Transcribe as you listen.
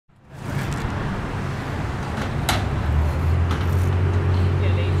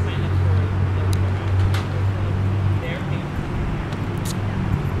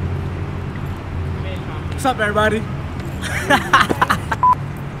What's up, everybody?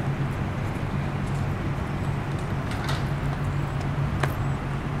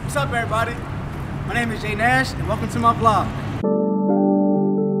 What's up, everybody? My name is JayNash, and welcome to my vlog.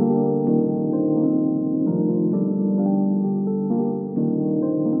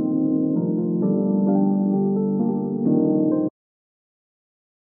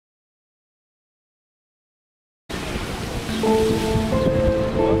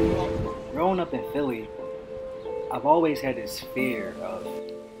 Growing up in Philly, I've always had this fear of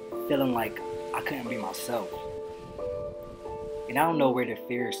feeling like I couldn't be myself. And I don't know where the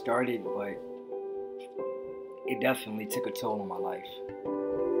fear started, but it definitely took a toll on my life.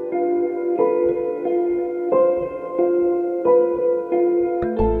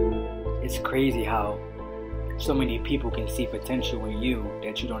 It's crazy how so many people can see potential in you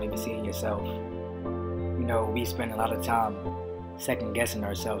that you don't even see in yourself. You know, we spend a lot of time second guessing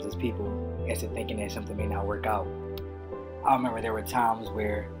ourselves as people as to thinking that something may not work out. I remember there were times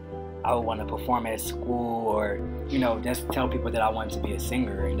where I would want to perform at school or, just tell people that I wanted to be a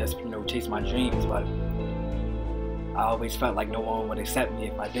singer and just, chase my dreams, but I always felt like no one would accept me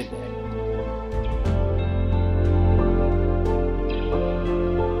if I did that.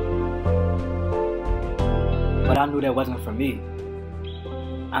 But I knew that wasn't for me.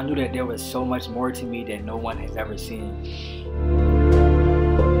 I knew that there was so much more to me that no one has ever seen.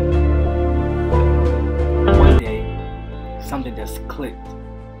 One day, something just clicked,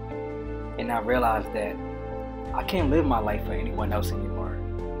 and I realized that I can't live my life for anyone else anymore.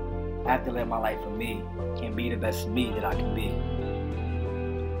 I have to live my life for me and be the best me that I can be.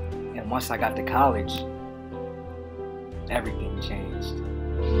 And once I got to college, everything changed.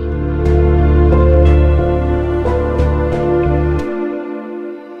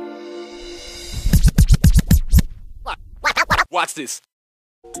 Watch this.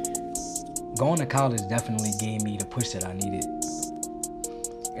 Going to college definitely gave me the push that I needed.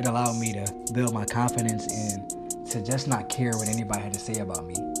 It allowed me to build my confidence and to just not care what anybody had to say about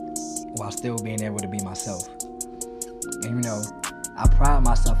me while still being able to be myself. And I pride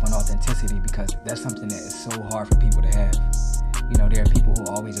myself on authenticity because that's something that is so hard for people to have. There are people who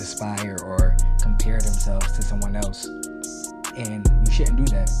always aspire or compare themselves to someone else, and you shouldn't do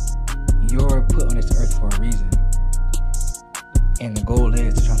that. You're put on this earth for a reason. And the goal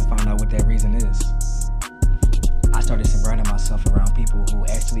is to try to find out what that reason is. I started surrounding myself around people who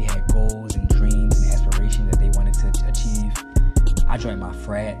actually had goals and dreams and aspirations that they wanted to achieve. I joined my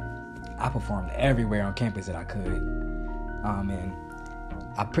frat. I performed everywhere on campus that I could. And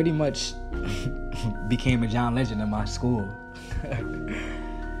I pretty much became a John Legend in my school.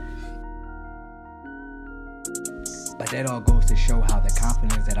 But that all goes to show how the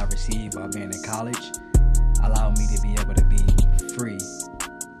confidence that I received while being in college allowed me to be able to be free,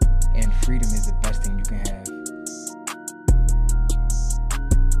 and freedom is the best thing you can have.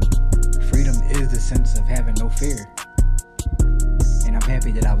 Freedom is the sense of having no fear, and I'm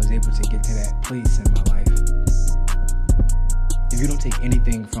happy that I was able to get to that place in my life. If you don't take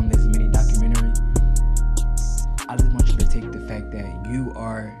anything from this mini documentary, I just want you to take the fact that you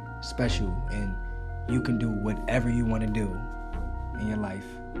are special and you can do whatever you want to do in your life.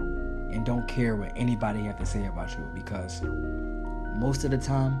 And don't care what anybody have to say about you, because most of the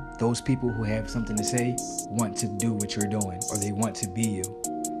time, those people who have something to say want to do what you're doing, or they want to be you.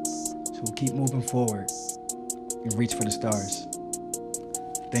 So keep moving forward and reach for the stars.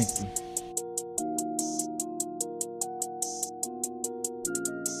 Thank you.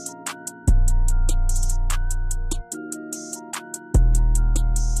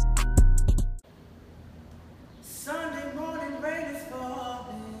 Sunday morning rain is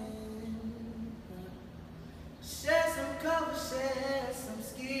falling. Share some cover, share some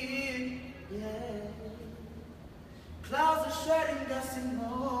skin, yeah. Clouds are shedding dust in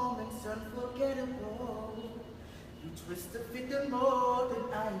moments unforgettable. You twist to fit the mold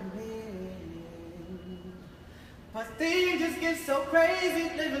that I am in. But things just get so crazy,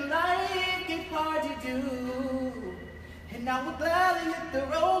 living life get hard to do. And I would gladly hit the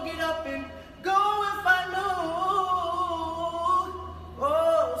road, get up and go if I knew.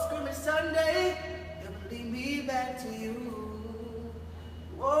 Oh, screaming Sunday, it would lead me back to you.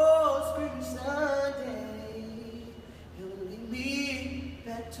 Oh, screaming Sunday, it would lead me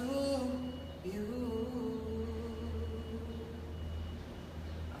back to you.